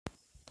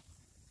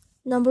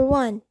Number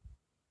 1,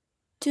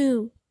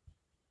 2,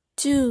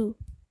 2,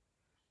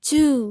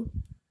 2,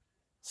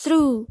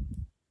 through,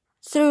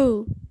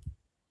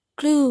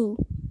 clue,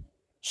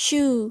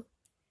 shoe,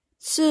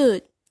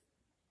 suit,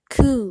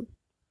 coup.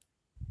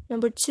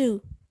 Number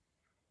 2,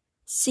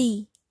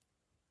 see,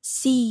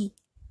 seen,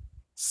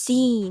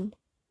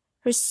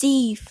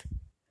 receive,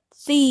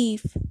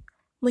 thief,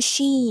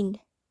 machine.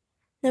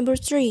 Number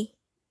 3,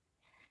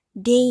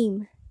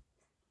 dame,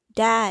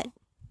 dad,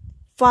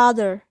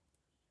 father,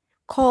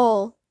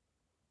 call,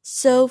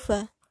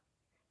 sofa,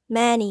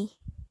 many.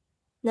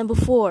 Number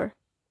 4,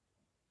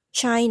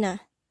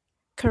 China,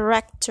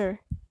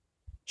 character,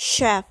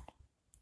 chef.